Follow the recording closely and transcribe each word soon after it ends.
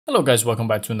Hello guys, welcome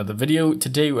back to another video.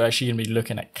 Today we're actually going to be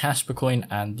looking at Kaspa coin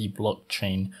and the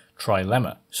blockchain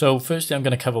Trilemma. So firstly I'm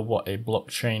going to cover what a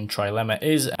blockchain Trilemma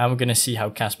is, and we're going to see how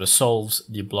Kaspa solves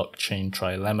the blockchain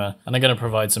Trilemma, and I'm going to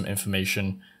provide some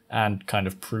information and kind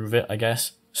of prove it, I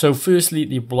guess. So firstly,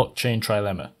 the blockchain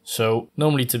Trilemma. So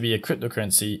normally to be a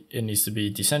cryptocurrency, it needs to be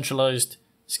decentralized,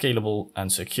 scalable, and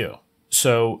secure.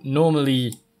 So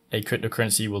normally a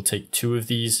cryptocurrency will take two of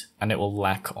these and it will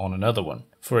lack on another one.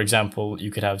 For example, you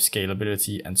could have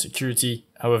scalability and security,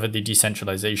 however the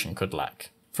decentralization could lack.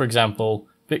 For example,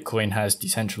 Bitcoin has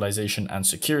decentralization and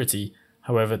security,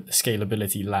 however the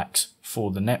scalability lacks for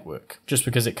the network, just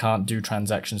because it can't do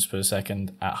transactions per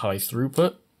second at high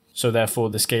throughput, so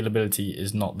therefore the scalability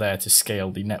is not there to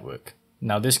scale the network.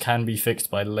 Now this can be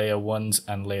fixed by layer 1s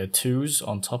and layer 2s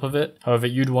on top of it, however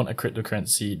you'd want a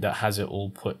cryptocurrency that has it all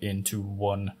put into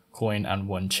one coin and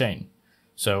one chain.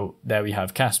 So there we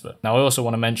have Kaspa. Now I also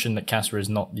want to mention that Kaspa is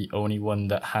not the only one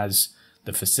that has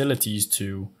the facilities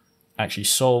to actually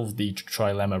solve the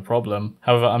Trilemma problem.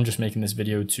 However, I'm just making this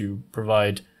video to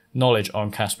provide knowledge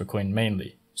on Kaspa coin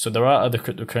mainly. So there are other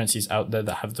cryptocurrencies out there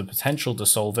that have the potential to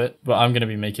solve it, but I'm going to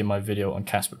be making my video on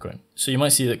Kaspa coin. So you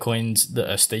might see that coins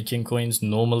that are staking coins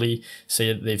normally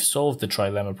say that they've solved the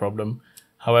Trilemma problem.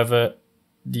 However,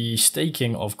 the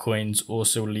staking of coins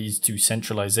also leads to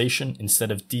centralization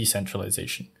instead of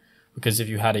decentralization. Because if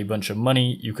you had a bunch of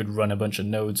money, you could run a bunch of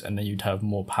nodes and then you'd have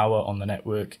more power on the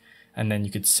network, and then you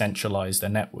could centralize the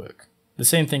network. The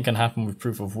same thing can happen with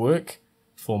proof of work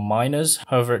for miners.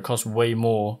 However, it costs way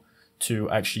more to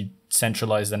actually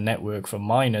centralize the network for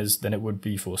miners than it would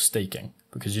be for staking,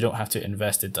 because you don't have to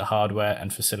invest into hardware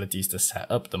and facilities to set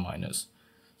up the miners.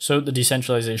 So the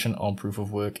decentralization on proof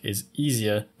of work is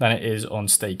easier than it is on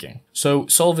staking. So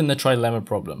solving the Trilemma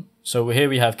problem. So here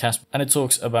we have Kaspa, and it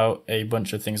talks about a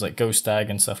bunch of things like Ghost Dag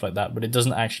and stuff like that, but it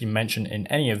doesn't actually mention in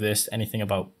any of this anything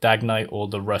about Dagnite or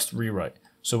the Rust rewrite.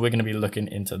 So we're going to be looking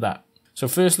into that. So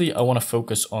firstly, I want to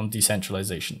focus on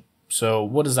decentralization. So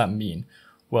what does that mean?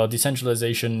 Well,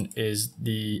 decentralization is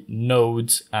the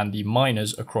nodes and the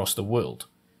miners across the world.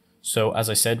 So as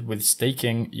I said, with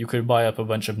staking, you could buy up a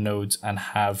bunch of nodes and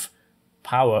have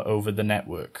power over the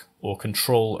network or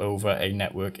control over a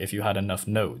network if you had enough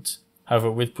nodes.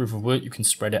 However, with proof of work, you can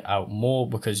spread it out more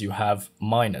because you have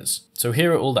miners. So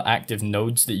here are all the active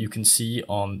nodes that you can see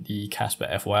on the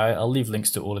Kaspa FYI. I'll leave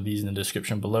links to all of these in the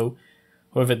description below.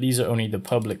 However, these are only the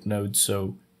public nodes,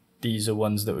 so these are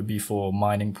ones that would be for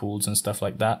mining pools and stuff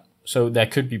like that. So there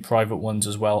could be private ones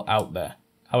as well out there.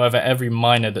 However, every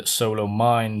miner that solo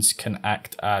mines can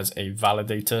act as a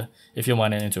validator. If you're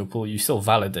mining into a pool, you still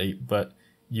validate, but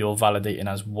you're validating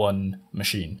as one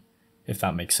machine, if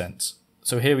that makes sense.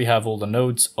 So here we have all the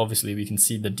nodes. Obviously, we can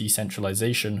see the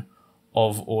decentralization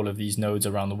of all of these nodes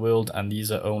around the world, and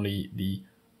these are only the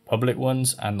public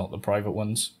ones and not the private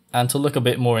ones. And to look a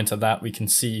bit more into that, we can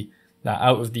see that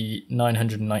out of the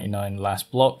 999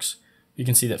 last blocks, we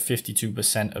can see that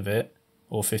 52% of it,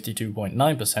 or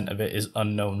 52.9% of it, is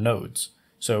unknown nodes.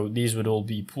 So these would all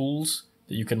be pools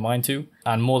that you can mine to,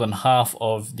 and more than half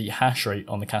of the hash rate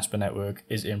on the Kaspa network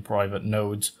is in private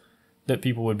nodes that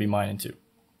people would be mining to.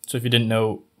 So if you didn't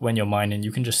know, when you're mining,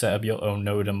 you can just set up your own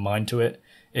node and mine to it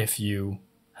if you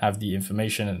have the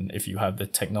information and if you have the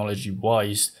technology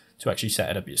wise to actually set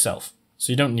it up yourself.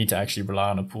 So you don't need to actually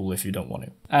rely on a pool if you don't want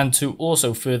to. And to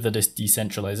also further this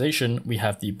decentralization, we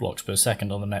have the blocks per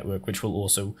second on the network, which will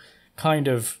also kind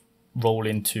of roll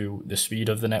into the speed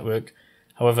of the network.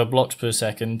 However, blocks per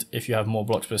second, if you have more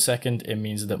blocks per second, it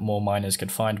means that more miners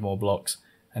could find more blocks,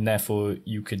 and therefore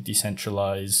you could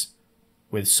decentralize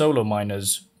with solo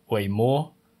miners way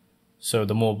more. So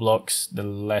the more blocks, the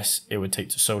less it would take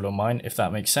to solo mine, if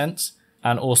that makes sense.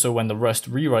 And also when the Rust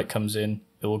rewrite comes in,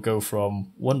 it will go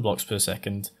from 1 blocks per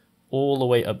second all the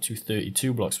way up to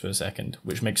 32 blocks per second,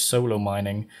 which makes solo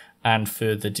mining and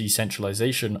further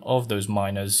decentralization of those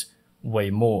miners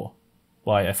way more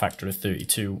by a factor of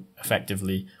 32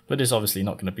 effectively, but it's obviously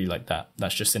not going to be like that.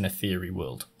 That's just in a theory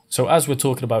world. So as we're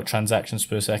talking about transactions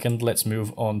per second, let's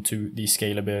move on to the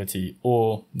scalability,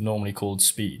 or normally called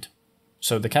speed.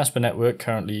 So the Kaspa network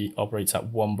currently operates at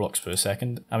 1 blocks per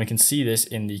second, and we can see this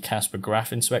in the Kaspa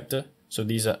graph inspector. So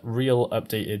these are real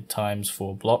updated times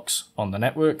for blocks on the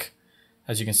network.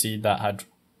 As you can see, that had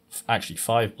actually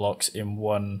 5 blocks in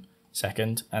 1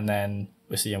 second, and then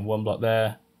we're seeing 1 block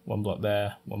there, 1 block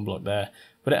there, 1 block there,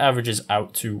 but it averages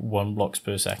out to 1 blocks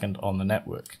per second on the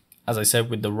network. As I said,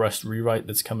 with the Rust rewrite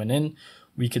that's coming in,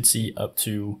 we could see up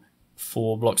to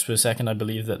 4 blocks per second. I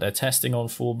believe that they're testing on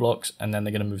 4 blocks, and then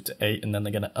they're going to move to 8, and then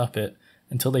they're going to up it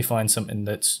until they find something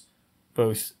that's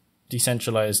both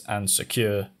decentralized and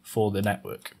secure for the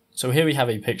network. So here we have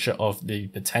a picture of the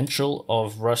potential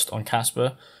of Rust on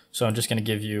Kaspa. So I'm just going to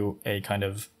give you a kind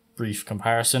of brief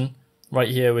comparison. Right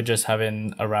here, we're just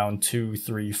having around 2,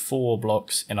 3, 4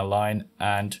 blocks in a line.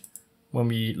 And when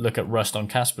we look at Rust on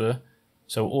Kaspa,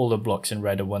 so all the blocks in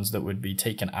red are ones that would be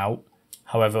taken out.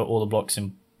 However, all the blocks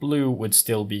in blue would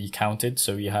still be counted.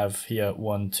 So you have here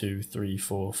 1, 2, 3,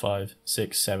 4, 5,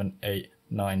 6, 7, 8,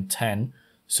 9, 10.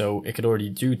 So it could already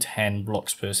do 10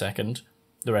 blocks per second.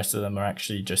 The rest of them are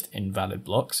actually just invalid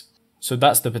blocks. So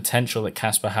that's the potential that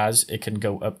Kaspa has. It can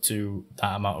go up to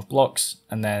that amount of blocks,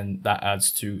 and then that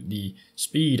adds to the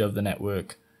speed of the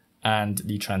network and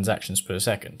the transactions per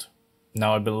second.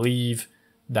 Now I believe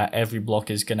that every block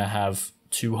is going to have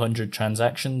 200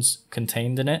 transactions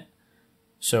contained in it.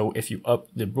 So if you up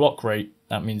the block rate,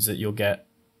 that means that you'll get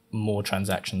more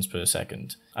transactions per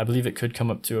second. I believe it could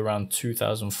come up to around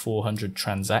 2,400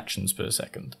 transactions per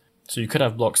second. So you could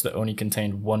have blocks that only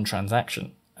contained one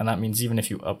transaction. And that means even if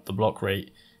you up the block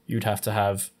rate, you'd have to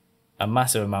have a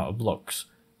massive amount of blocks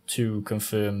to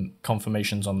confirm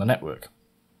confirmations on the network.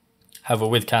 However,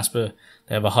 with Kaspa,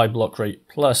 they have a high block rate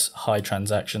plus high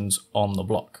transactions on the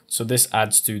block. So this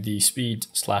adds to the speed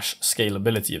 /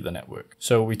 scalability of the network.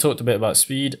 So we talked a bit about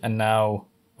speed, and now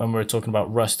when we're talking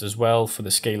about Rust as well, for the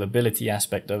scalability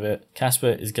aspect of it,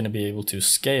 Kaspa is going to be able to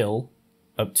scale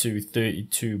up to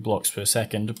 32 blocks per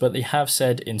second, but they have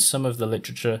said in some of the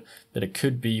literature that it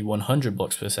could be 100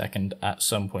 blocks per second at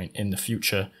some point in the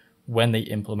future when they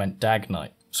implement DagKnight.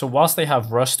 So whilst they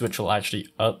have Rust, which will actually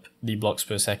up the blocks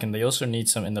per second, they also need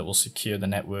something that will secure the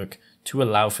network to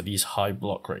allow for these high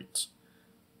block rates,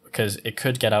 because it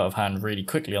could get out of hand really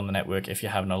quickly on the network if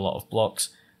you're having a lot of blocks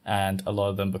and a lot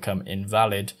of them become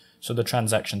invalid, so the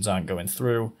transactions aren't going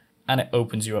through, and it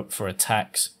opens you up for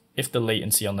attacks if the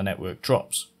latency on the network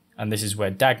drops. And this is where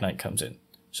DagKnight comes in.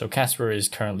 So Kaspa is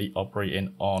currently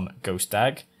operating on Ghost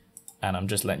Dag, and I'm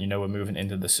just letting you know we're moving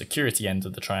into the security end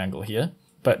of the triangle here.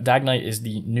 But DagKnight is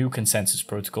the new consensus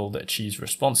protocol that achieves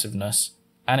responsiveness,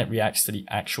 and it reacts to the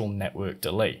actual network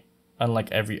delay,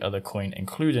 unlike every other coin,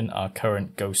 including our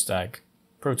current Ghost Dag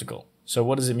protocol. So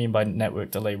what does it mean by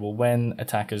network delay? Well, when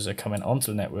attackers are coming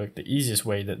onto the network, the easiest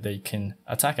way that they can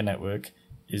attack a network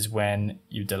is when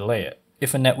you delay it.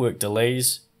 If a network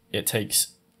delays, it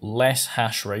takes less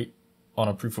hash rate on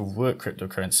a proof of work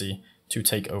cryptocurrency to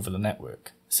take over the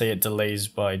network. Say it delays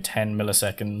by 10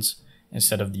 milliseconds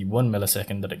instead of the 1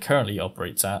 millisecond that it currently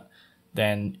operates at,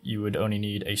 then you would only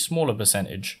need a smaller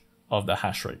percentage of the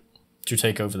hash rate to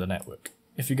take over the network.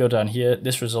 If you go down here,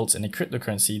 this results in a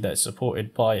cryptocurrency that is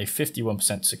supported by a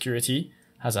 51% security,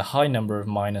 has a high number of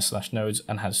miners/nodes,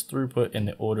 and has throughput in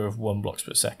the order of 1 blocks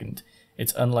per second.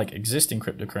 It's unlike existing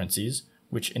cryptocurrencies,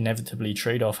 which inevitably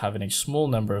trade off having a small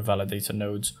number of validator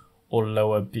nodes or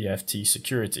lower BFT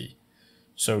security.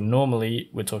 So normally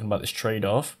we're talking about this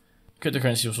trade-off.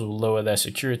 Cryptocurrencies will lower their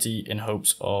security in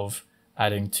hopes of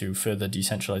adding to further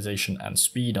decentralization and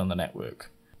speed on the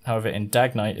network. However, in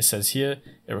DagKnight, it says here,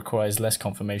 it requires less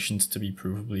confirmations to be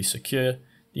provably secure.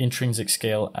 The intrinsic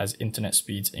scale as internet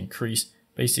speeds increase.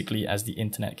 Basically, as the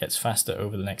internet gets faster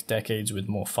over the next decades with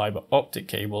more fiber optic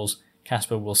cables,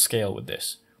 Kaspa will scale with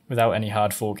this. Without any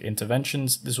hard fork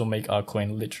interventions, this will make our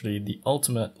coin literally the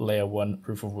ultimate layer 1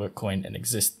 proof of work coin in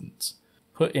existence.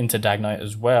 Put into DagKnight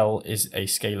as well is a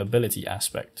scalability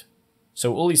aspect.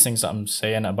 So all these things that I'm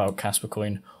saying about Kaspa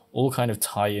coin all kind of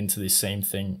tie into the same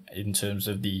thing in terms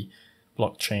of the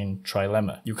blockchain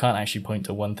trilemma. You can't actually point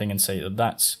to one thing and say that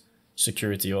that's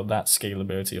security or that's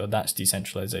scalability or that's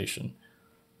decentralization.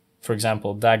 For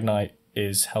example, DagKnight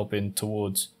is helping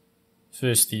towards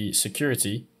first the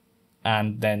security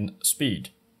and then speed.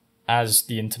 As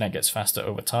the internet gets faster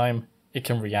over time, it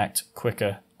can react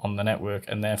quicker on the network,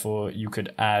 and therefore you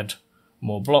could add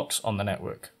more blocks on the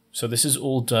network. So this is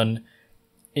all done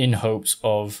in hopes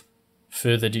of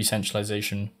further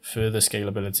decentralization, further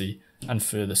scalability, and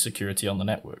further security on the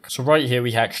network. So right here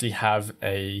we actually have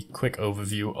a quick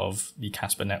overview of the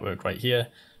Kaspa network right here.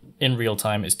 In real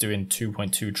time, it's doing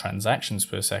 2.2 transactions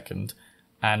per second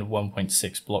and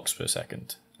 1.6 blocks per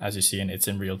second. As you see, and it's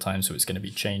in real time, so it's going to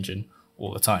be changing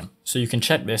all the time. So you can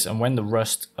check this, and when the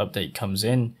Rust update comes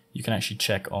in, you can actually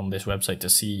check on this website to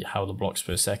see how the blocks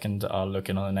per second are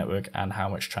looking on the network and how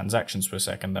much transactions per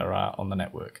second there are on the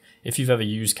network. If you've ever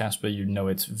used Kaspa, you know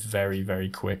it's very, very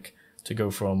quick to go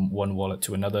from one wallet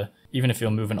to another. Even if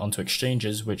you're moving onto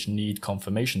exchanges which need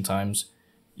confirmation times,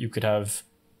 you could have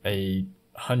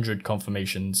 100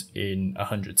 confirmations in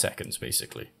 100 seconds,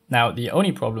 basically. Now, the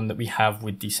only problem that we have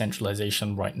with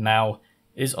decentralization right now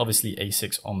is obviously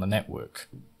ASICs on the network.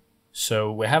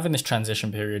 So we're having this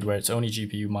transition period where it's only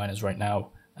GPU miners right now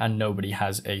and nobody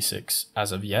has ASICs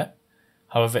as of yet.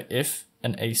 However, if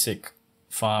an ASIC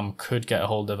farm could get a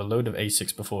hold of a load of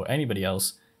ASICs before anybody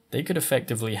else, they could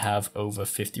effectively have over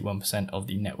 51% of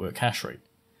the network hash rate.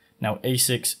 Now,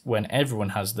 ASICs, when everyone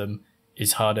has them,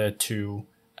 is harder to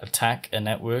attack a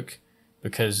network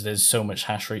because there's so much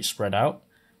hash rate spread out.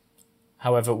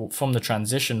 However, from the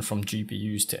transition from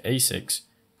GPUs to ASICs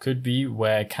could be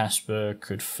where Kaspa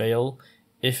could fail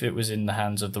if it was in the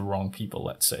hands of the wrong people,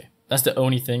 let's say. That's the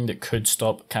only thing that could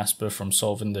stop Kaspa from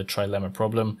solving the trilemma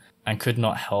problem and could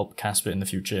not help Kaspa in the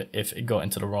future if it got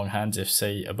into the wrong hands. If,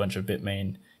 say, a bunch of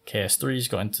Bitmain KS3s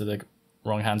got into the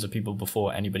wrong hands of people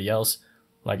before anybody else,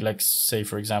 like let's say,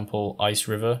 for example, Ice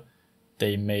River,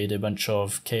 they made a bunch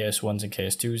of KS1s and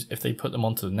KS2s. If they put them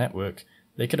onto the network,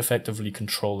 they could effectively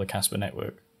control the Kaspa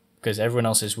network because everyone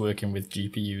else is working with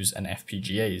GPUs and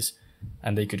FPGAs,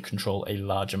 and they could control a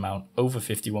large amount, over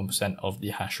 51% of the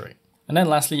hash rate. And then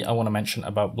lastly, I want to mention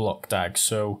about block DAG.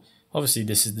 So obviously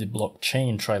this is the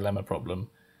blockchain trilemma problem,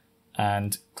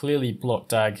 and clearly block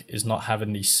DAG is not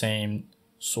having the same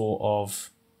sort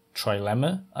of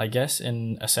trilemma, I guess,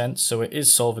 in a sense. So it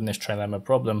is solving this trilemma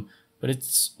problem, but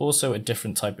it's also a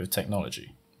different type of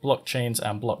technology. Blockchains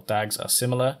and block DAGs are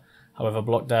similar. However,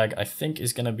 block DAG, I think,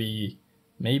 is going to be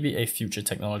maybe a future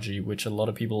technology which a lot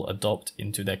of people adopt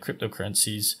into their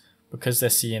cryptocurrencies because they're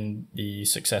seeing the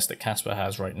success that Kaspa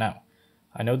has right now.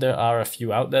 I know there are a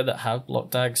few out there that have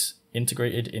block DAGs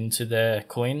integrated into their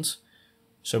coins,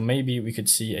 so maybe we could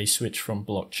see a switch from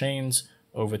blockchains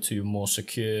over to more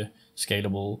secure,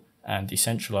 scalable, and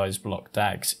decentralized block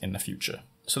DAGs in the future.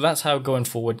 So that's how, going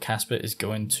forward, Kaspa is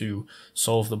going to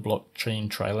solve the blockchain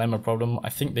trilemma problem. I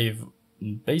think they've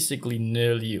basically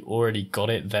nearly already got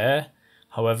it there.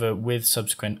 However, with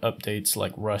subsequent updates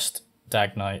like Rust,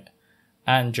 DAGnite,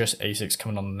 and just ASICs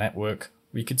coming on the network,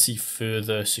 we could see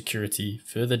further security,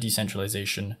 further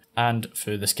decentralization, and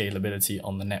further scalability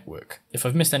on the network. If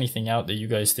I've missed anything out that you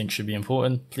guys think should be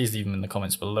important, please leave them in the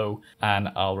comments below and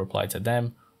I'll reply to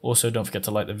them. Also, don't forget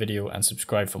to like the video and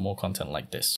subscribe for more content like this.